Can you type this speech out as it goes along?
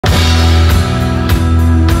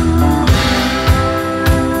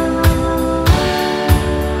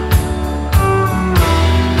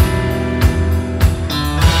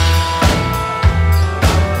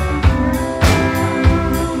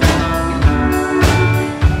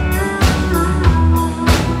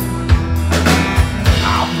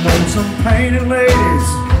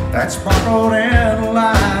that sparkled and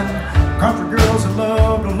light. Country girls that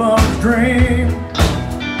loved a lover's dream.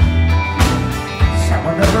 Some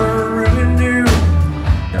I never really knew,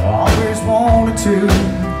 they always wanted to.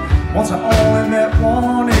 Once I only met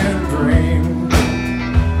one in a dream.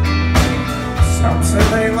 Some say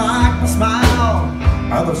they like my smile,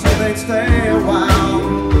 others say they'd stay a while,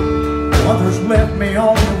 others left me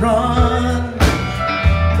on the run.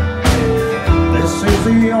 This is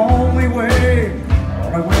the only way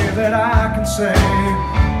that I can say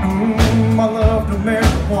I loved them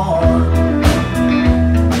everyone.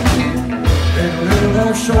 They lived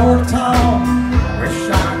a short time, wish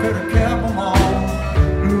I could have kept them all.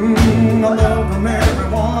 I loved them everyone.